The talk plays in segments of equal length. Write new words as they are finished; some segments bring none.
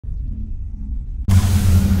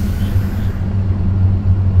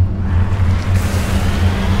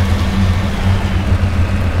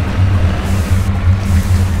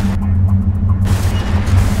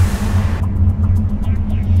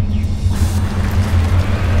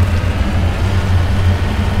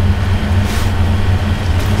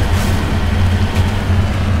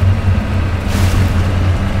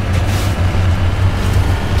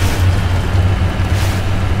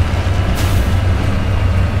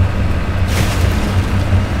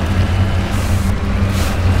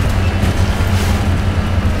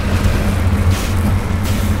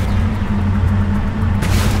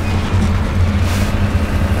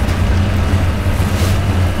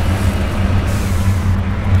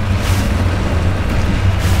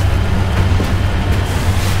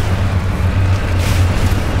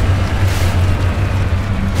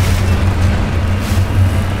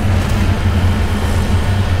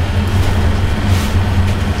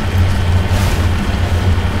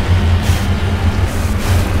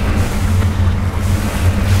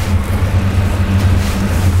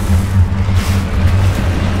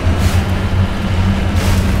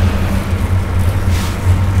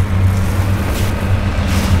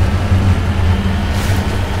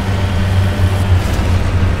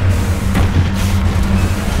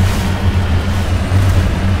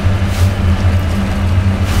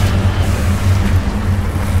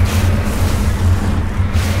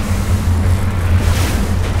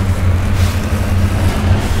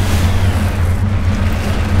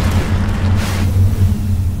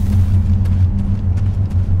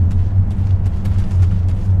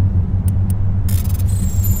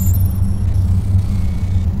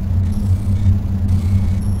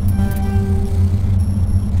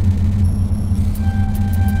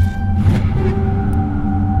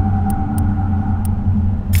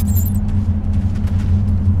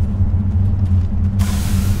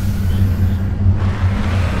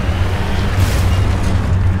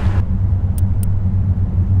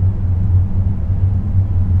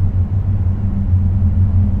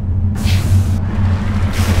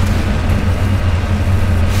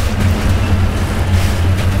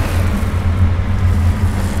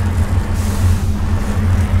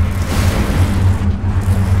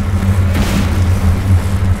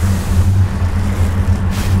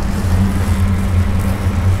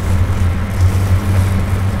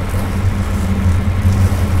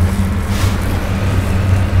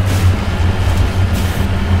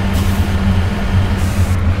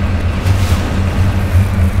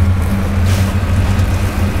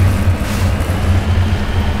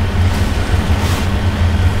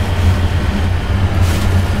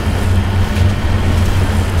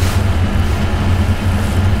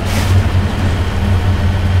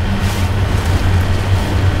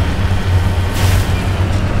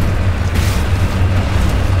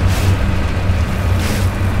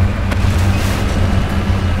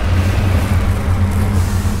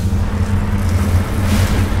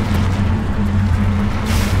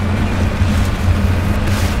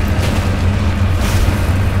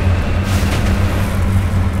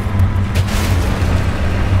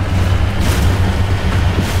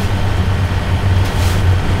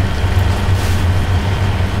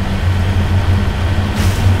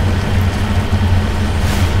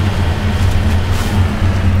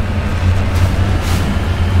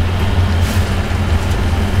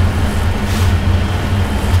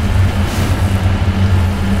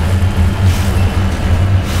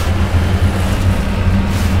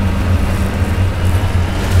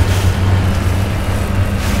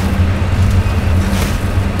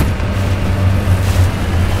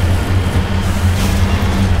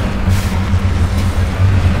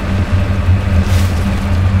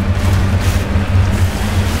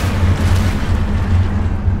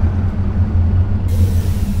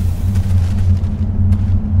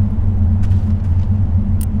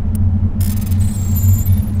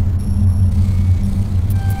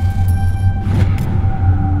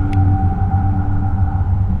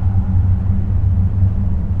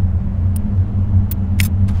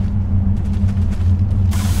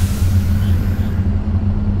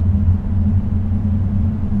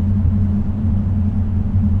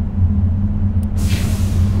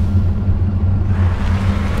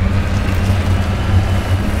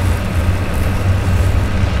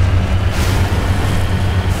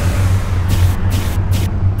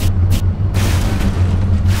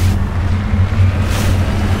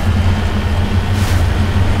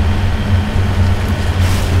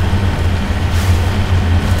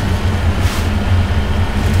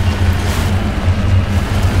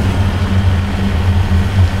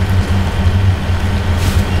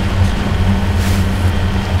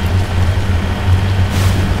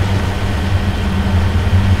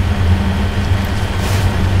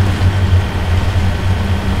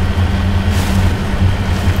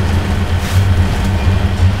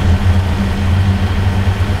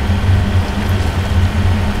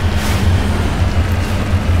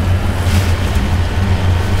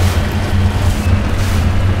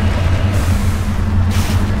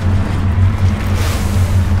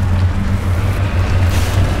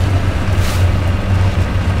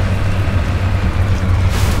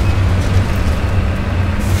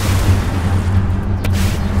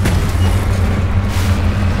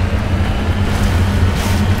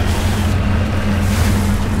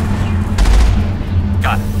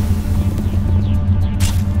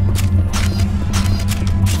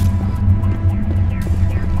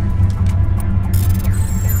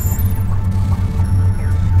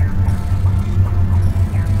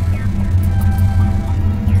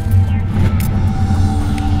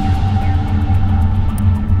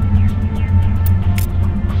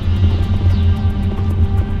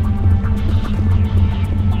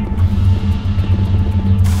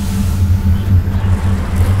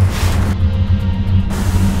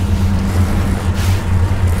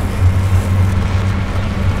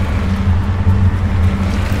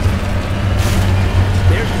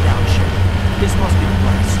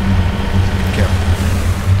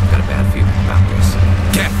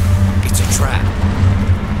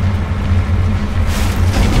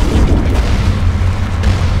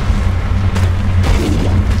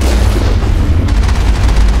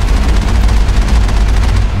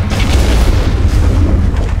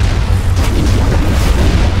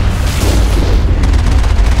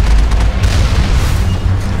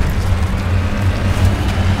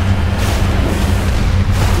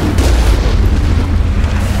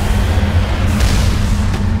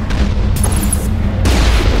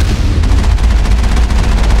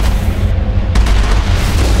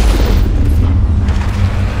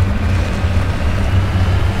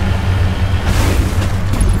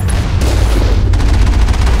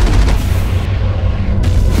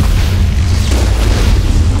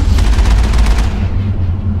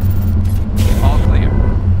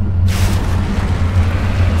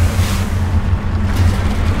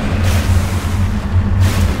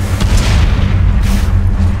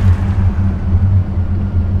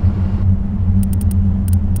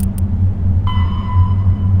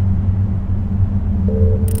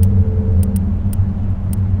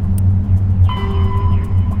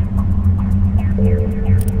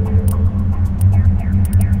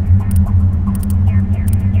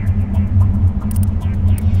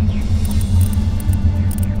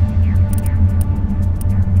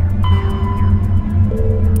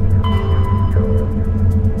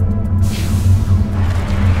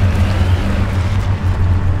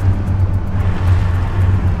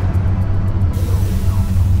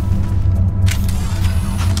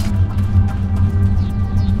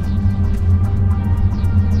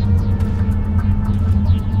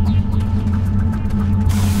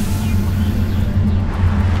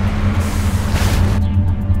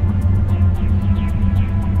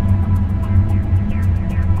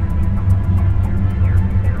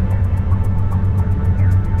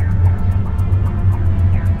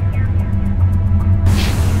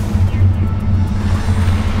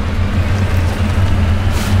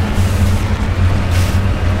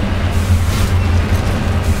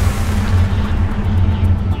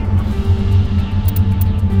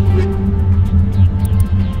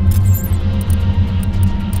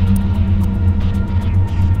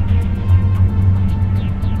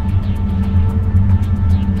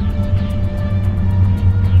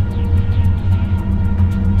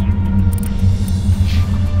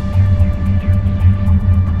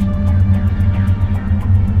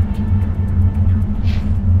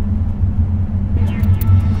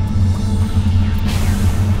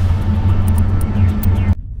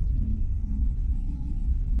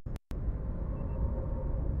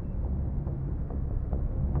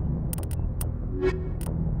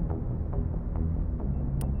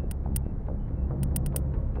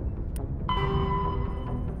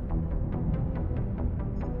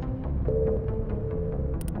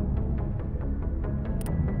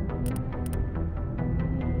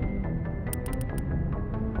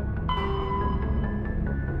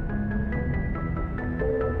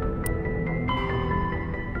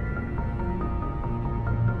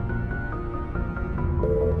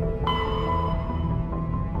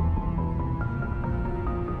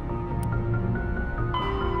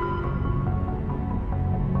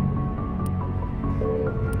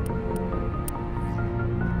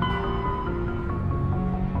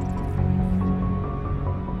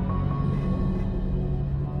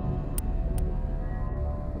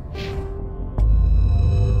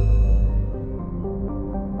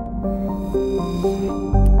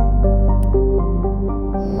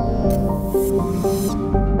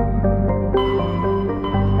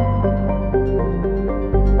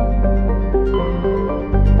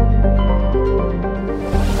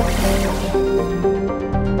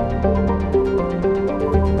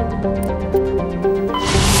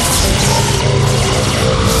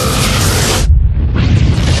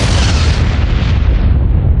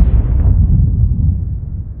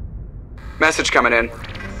message coming in.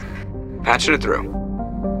 Patching it through.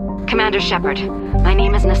 Commander Shepard, my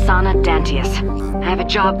name is Nasana Dantius. I have a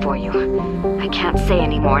job for you. I can't say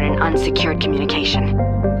any more in an unsecured communication.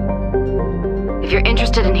 If you're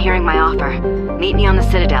interested in hearing my offer, meet me on the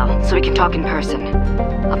Citadel so we can talk in person.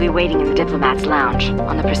 I'll be waiting in the Diplomat's Lounge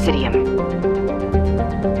on the Presidium.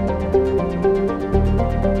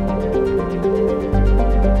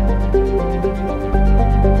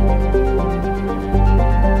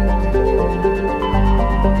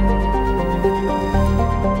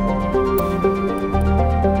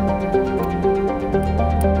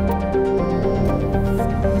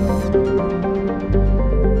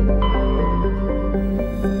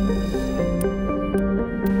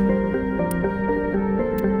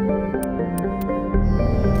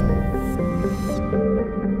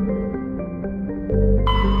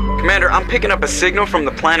 Commander, I'm picking up a signal from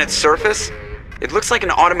the planet's surface. It looks like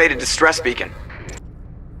an automated distress beacon.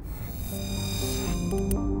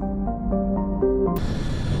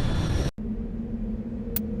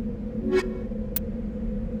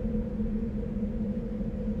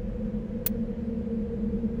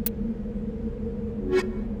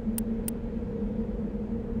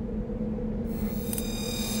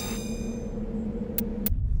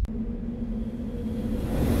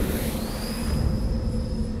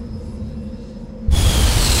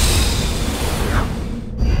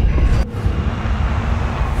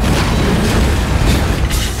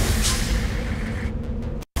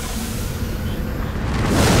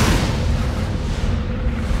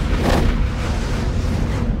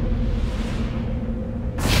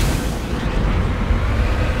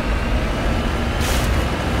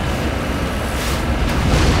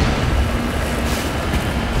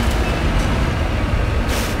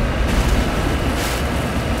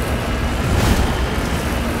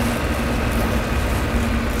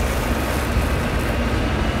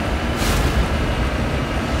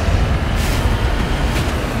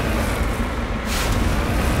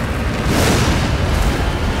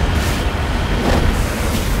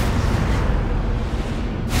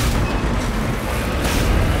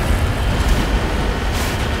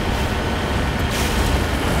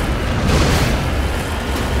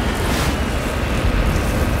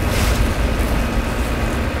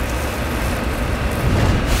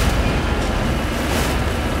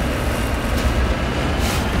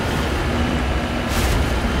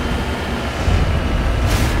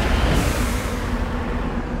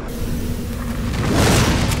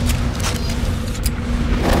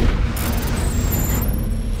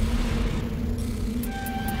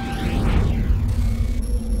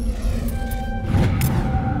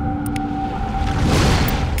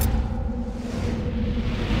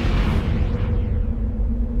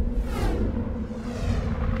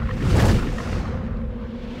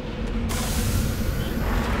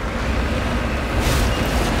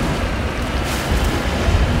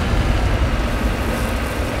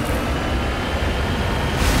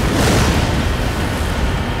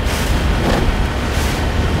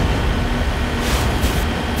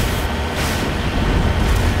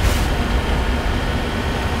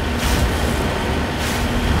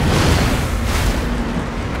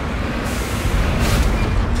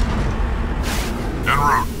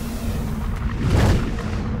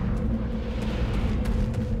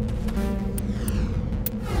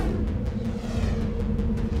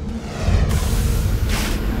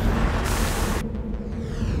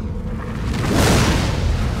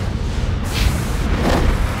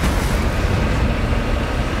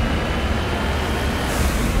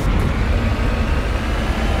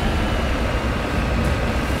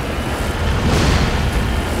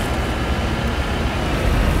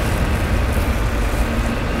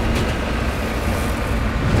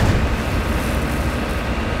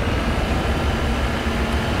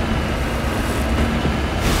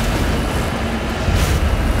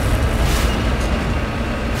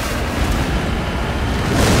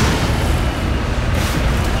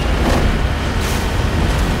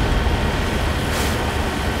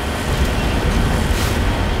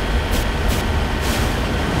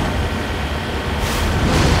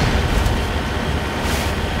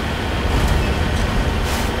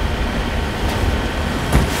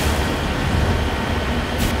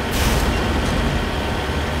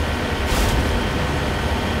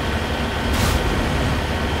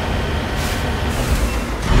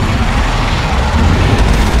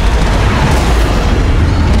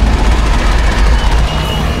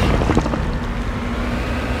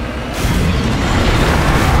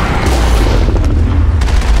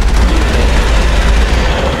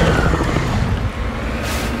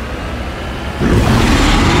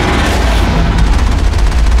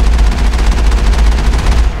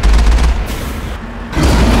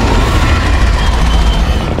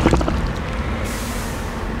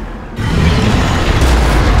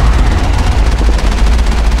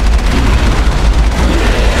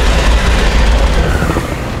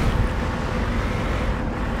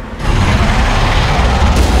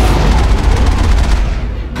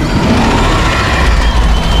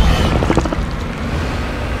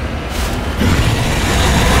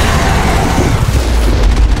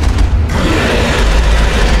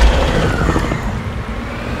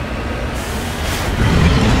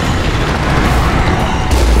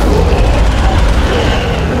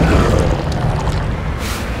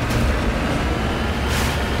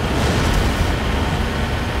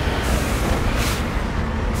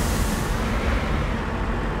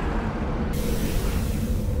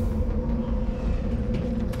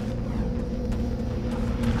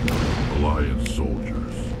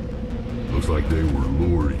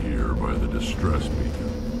 lured here by the distress beacon.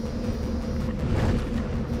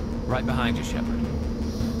 Right behind you, Shepard.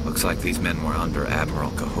 Looks like these men were under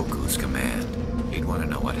Admiral Kahoku's command. He'd want to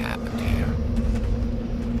know what happened here.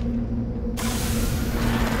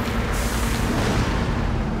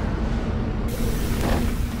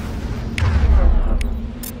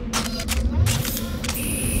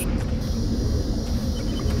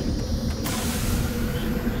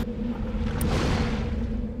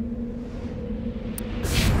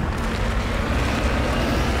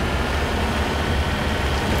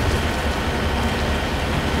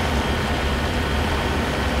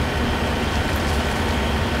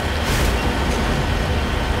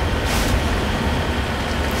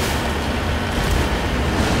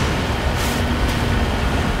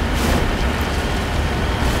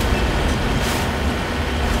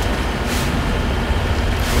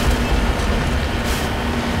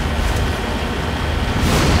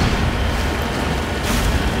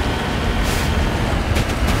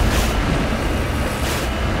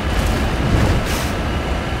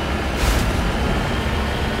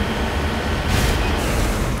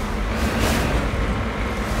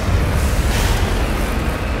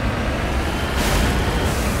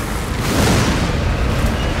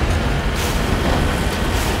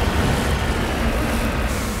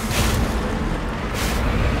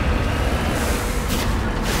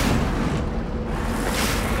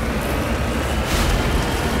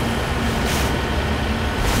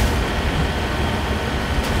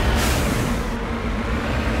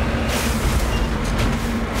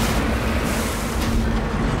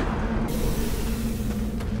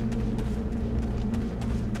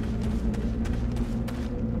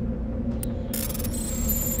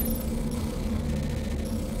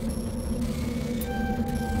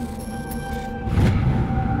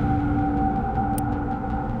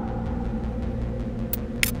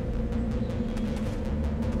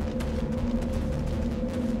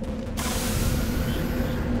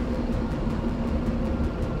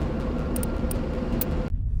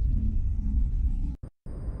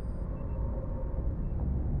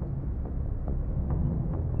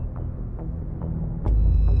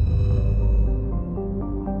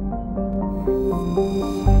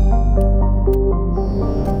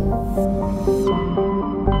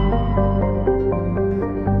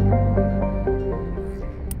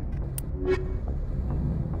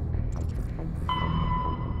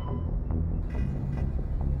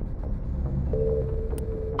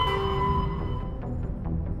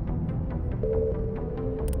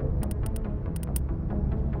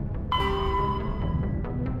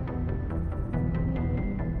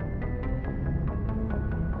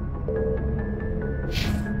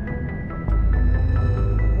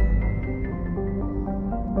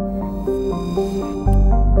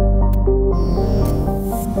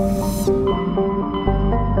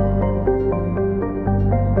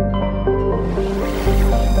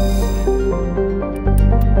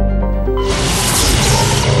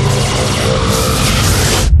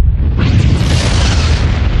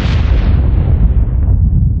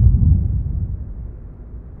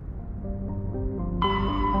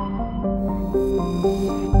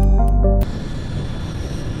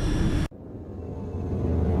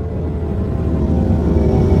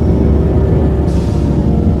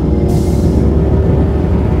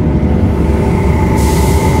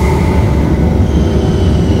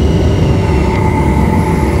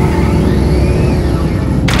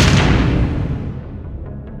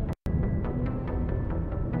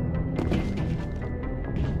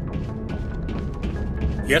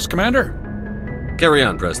 Yes, Commander? Carry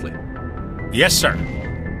on, Presley. Yes, sir.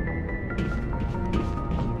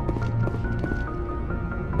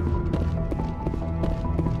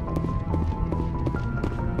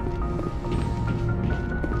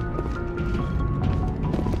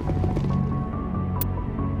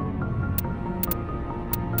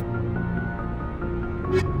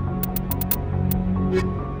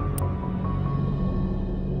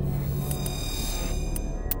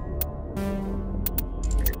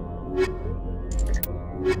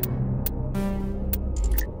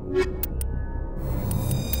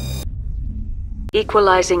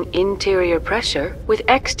 Equalizing interior pressure with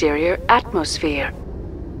exterior atmosphere.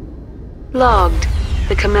 Logged.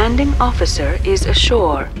 The commanding officer is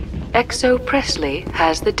ashore. XO Presley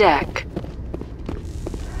has the deck.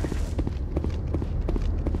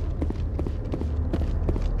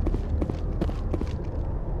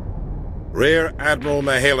 Rear Admiral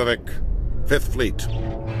Mihailovic, 5th Fleet.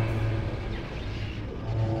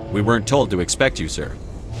 We weren't told to expect you, sir.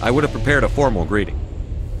 I would have prepared a formal greeting.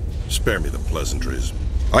 Spare me the pleasantries.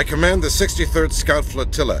 I command the 63rd Scout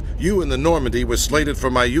Flotilla. You in the Normandy were slated for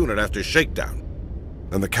my unit after shakedown.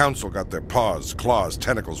 And the Council got their paws, claws,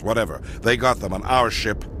 tentacles, whatever. They got them on our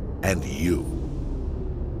ship, and you.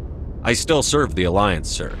 I still serve the Alliance,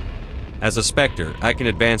 sir. As a Spectre, I can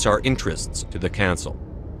advance our interests to the Council.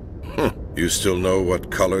 You still know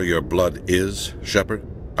what color your blood is, Shepard?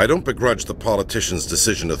 I don't begrudge the politician's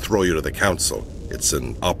decision to throw you to the Council. It's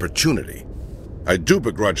an opportunity. I do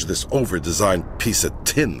begrudge this over-designed piece of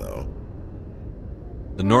tin, though.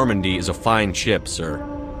 The Normandy is a fine ship, sir.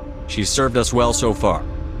 She's served us well so far.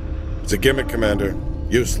 It's a gimmick, Commander.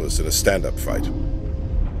 Useless in a stand-up fight.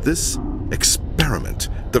 This experiment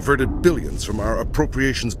diverted billions from our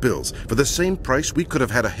appropriations bills. For the same price, we could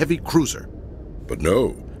have had a heavy cruiser. But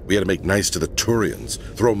no, we had to make nice to the Turians,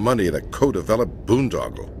 throw money at a co-developed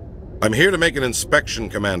boondoggle. I'm here to make an inspection,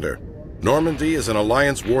 Commander. Normandy is an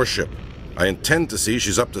Alliance warship. I intend to see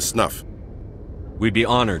she's up to snuff. We'd be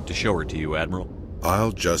honored to show her to you, Admiral.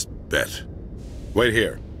 I'll just bet. Wait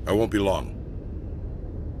here. I won't be long.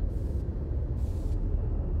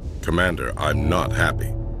 Commander, I'm not happy.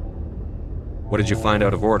 What did you find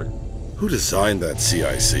out of order? Who designed that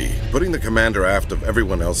CIC? Putting the commander aft of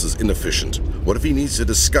everyone else is inefficient. What if he needs to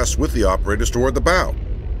discuss with the operators toward the bow?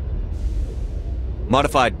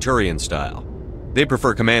 Modified Turian style. They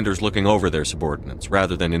prefer commanders looking over their subordinates,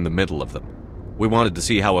 rather than in the middle of them. We wanted to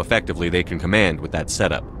see how effectively they can command with that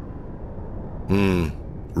setup.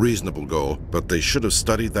 Reasonable goal, but they should have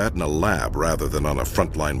studied that in a lab rather than on a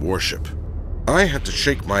frontline warship. I had to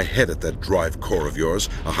shake my head at that drive core of yours.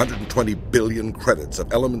 120 billion credits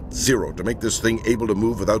of element 0 to make this thing able to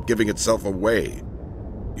move without giving itself away.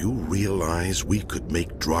 You realize we could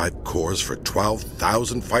make drive cores for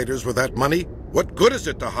 12,000 fighters with that money? What good is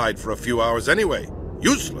it to hide for a few hours anyway?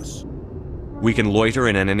 Useless. We can loiter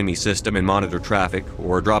in an enemy system and monitor traffic,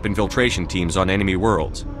 or drop infiltration teams on enemy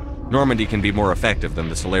worlds. Normandy can be more effective than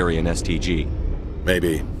the Solarian STG.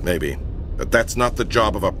 Maybe. But that's not the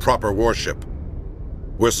job of a proper warship.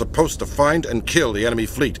 We're supposed to find and kill the enemy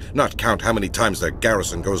fleet, not count how many times their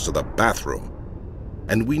garrison goes to the bathroom.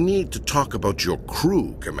 And we need to talk about your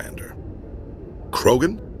crew, Commander.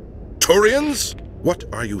 Krogan? Turians? What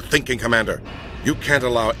are you thinking, Commander? You can't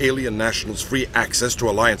allow alien nationals free access to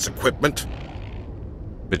Alliance equipment?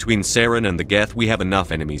 Between Saren and the Geth, we have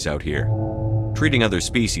enough enemies out here. Treating other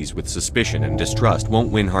species with suspicion and distrust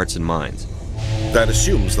won't win hearts and minds. That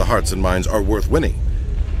assumes the hearts and minds are worth winning.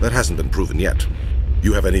 That hasn't been proven yet.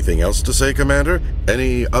 You have anything else to say, Commander?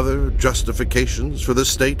 Any other justifications for the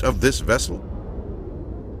state of this vessel?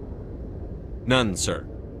 None, sir.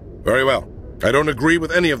 Very well. I don't agree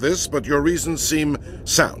with any of this, but your reasons seem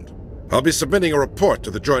sound. I'll be submitting a report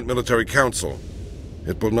to the Joint Military Council.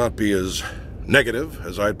 It will not be as negative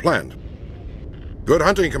as I'd planned. Good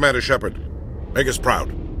hunting, Commander Shepard. Make us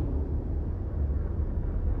proud.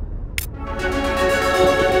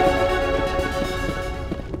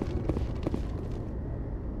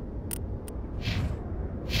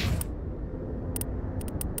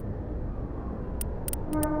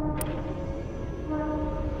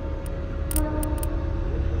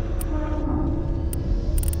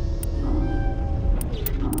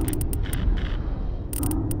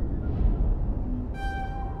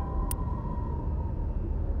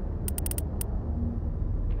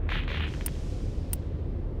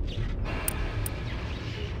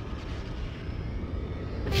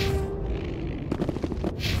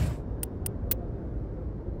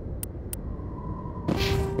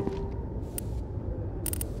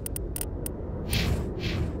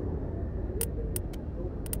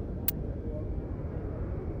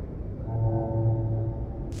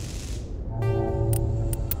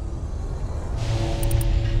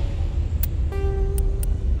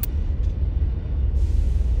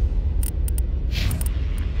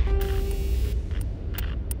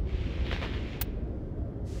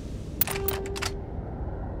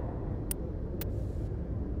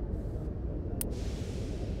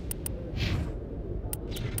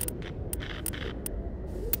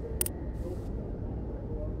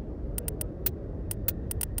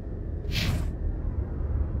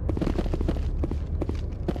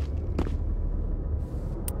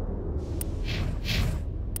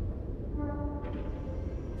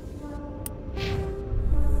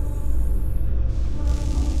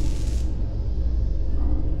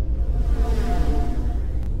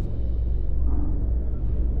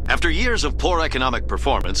 After years of poor economic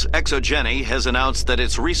performance, ExoGeni has announced that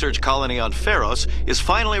its research colony on Pharos is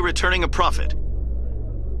finally returning a profit.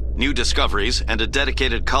 New discoveries and a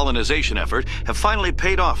dedicated colonization effort have finally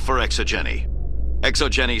paid off for ExoGeni.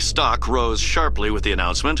 ExoGeni's stock rose sharply with the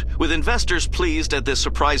announcement, with investors pleased at this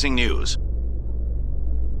surprising news.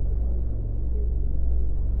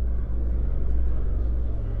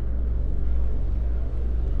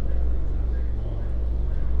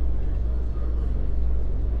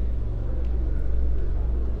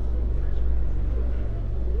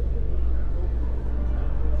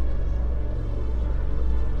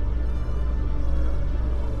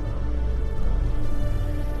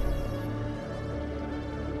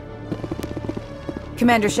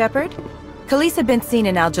 Commander Shepard? Khaleesa been seen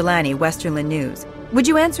in Al-Jalani, Westerland News. Would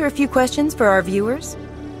you answer a few questions for our viewers?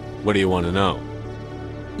 What do you want to know?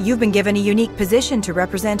 You've been given a unique position to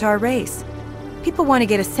represent our race. People want to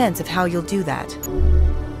get a sense of how you'll do that.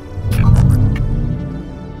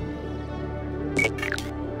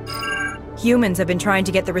 Humans have been trying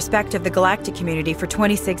to get the respect of the galactic community for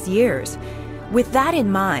 26 years. With that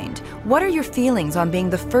in mind, what are your feelings on being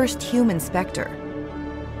the first human Spectre?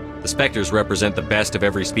 The Spectres represent the best of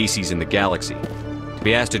every species in the galaxy. To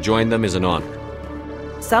be asked to join them is an honor.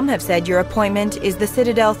 Some have said your appointment is the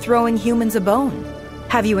Citadel throwing humans a bone.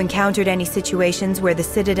 Have you encountered any situations where the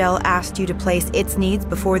Citadel asked you to place its needs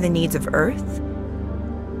before the needs of Earth?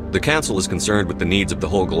 The Council is concerned with the needs of the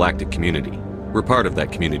whole galactic community. We're part of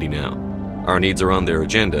that community now. Our needs are on their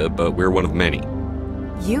agenda, but we're one of many.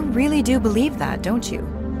 You really do believe that, don't you?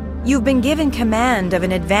 You've been given command of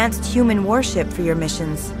an advanced human warship for your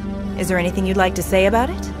missions. Is there anything you'd like to say about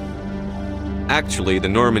it? Actually, the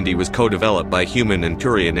Normandy was co-developed by human and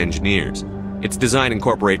Turian engineers. Its design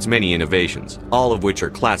incorporates many innovations, all of which are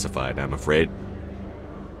classified, I'm afraid.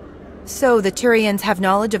 So the Turians have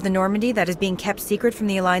knowledge of the Normandy that is being kept secret from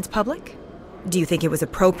the Alliance public? Do you think it was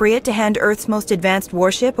appropriate to hand Earth's most advanced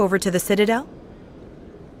warship over to the Citadel?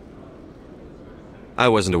 I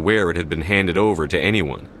wasn't aware it had been handed over to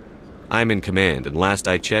anyone. I'm in command, and last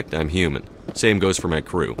I checked, I'm human. Same goes for my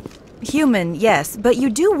crew. Human, yes, but you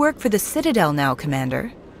do work for the Citadel now,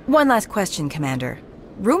 Commander. One last question, Commander.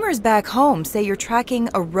 Rumors back home say you're tracking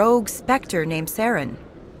a rogue Spectre named Saren.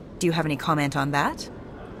 Do you have any comment on that?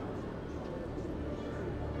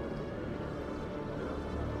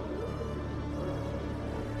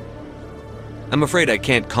 I'm afraid I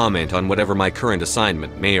can't comment on whatever my current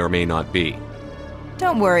assignment may or may not be.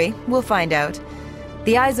 Don't worry, we'll find out.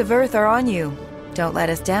 The eyes of Earth are on you. Don't let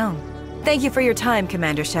us down. Thank you for your time,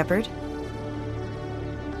 Commander Shepard.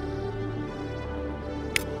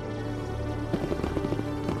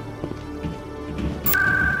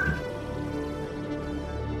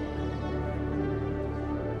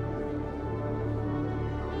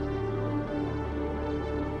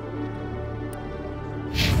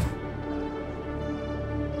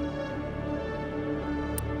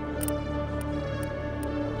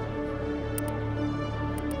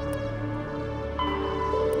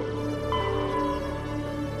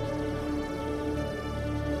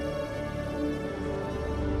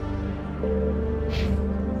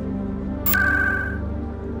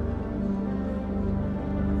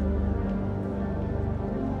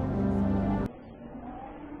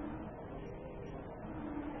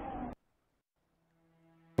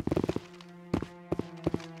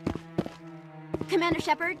 Commander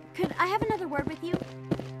Shepard, could I have another word with you?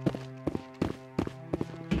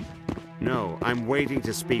 No, I'm waiting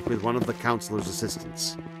to speak with one of the Councilor's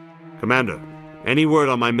assistants. Commander, any word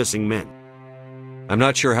on my missing men? I'm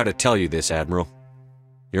not sure how to tell you this, Admiral.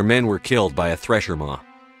 Your men were killed by a Thresher maw.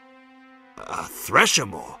 A Thresher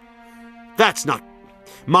maw? That's not...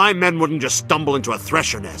 My men wouldn't just stumble into a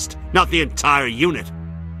Thresher nest. Not the entire unit.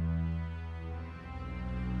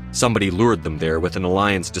 Somebody lured them there with an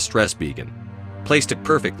Alliance distress beacon. Placed it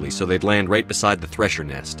perfectly so they'd land right beside the Thresher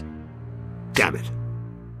nest. Damn it.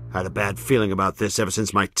 I had a bad feeling about this ever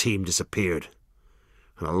since my team disappeared.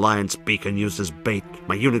 An Alliance beacon used as bait,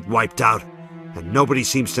 my unit wiped out, and nobody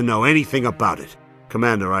seems to know anything about it.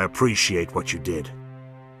 Commander, I appreciate what you did.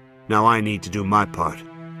 Now I need to do my part.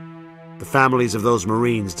 The families of those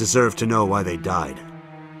Marines deserve to know why they died.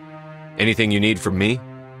 Anything you need from me?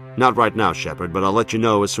 Not right now, Shepard, but I'll let you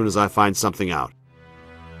know as soon as I find something out.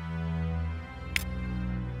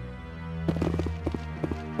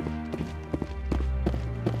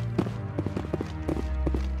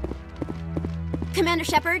 Commander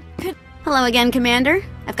Shepard, could... Hello again, Commander.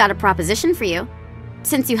 I've got a proposition for you.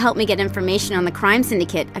 Since you helped me get information on the crime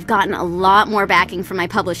syndicate, I've gotten a lot more backing from my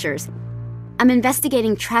publishers. I'm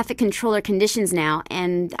investigating traffic controller conditions now,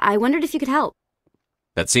 and I wondered if you could help.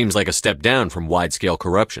 That seems like a step down from wide-scale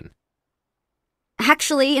corruption.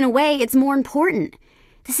 Actually, in a way, it's more important.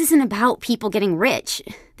 This isn't about people getting rich.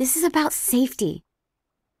 This is about safety.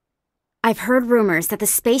 I've heard rumors that the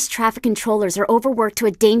space traffic controllers are overworked to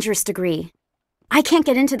a dangerous degree. I can't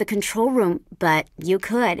get into the control room, but you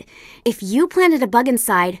could. If you planted a bug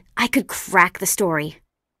inside, I could crack the story.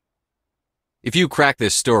 If you crack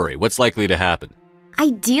this story, what's likely to happen?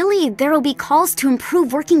 Ideally, there will be calls to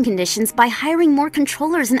improve working conditions by hiring more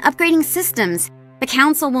controllers and upgrading systems. The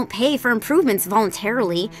Council won't pay for improvements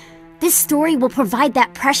voluntarily. This story will provide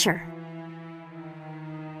that pressure.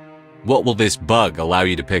 What will this bug allow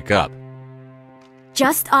you to pick up?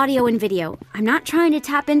 Just audio and video. I'm not trying to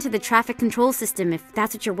tap into the traffic control system if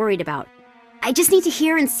that's what you're worried about. I just need to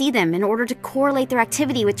hear and see them in order to correlate their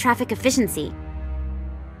activity with traffic efficiency.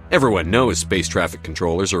 Everyone knows space traffic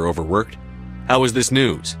controllers are overworked. How is this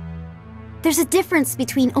news? There's a difference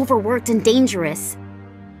between overworked and dangerous.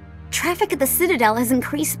 Traffic at the Citadel has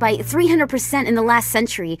increased by 300% in the last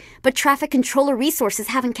century, but traffic controller resources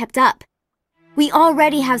haven't kept up. We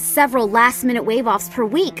already have several last-minute wave-offs per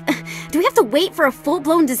week. Do we have to wait for a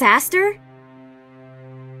full-blown disaster?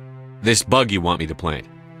 This bug you want me to plant,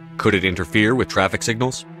 could it interfere with traffic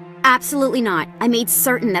signals? Absolutely not. I made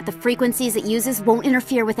certain that the frequencies it uses won't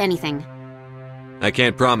interfere with anything. I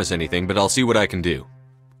can't promise anything, but I'll see what I can do.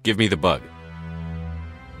 Give me the bug.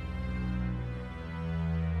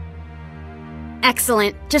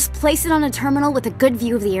 Excellent. Just place it on a terminal with a good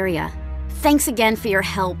view of the area. Thanks again for your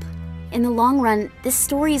help. In the long run, this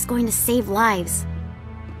story is going to save lives.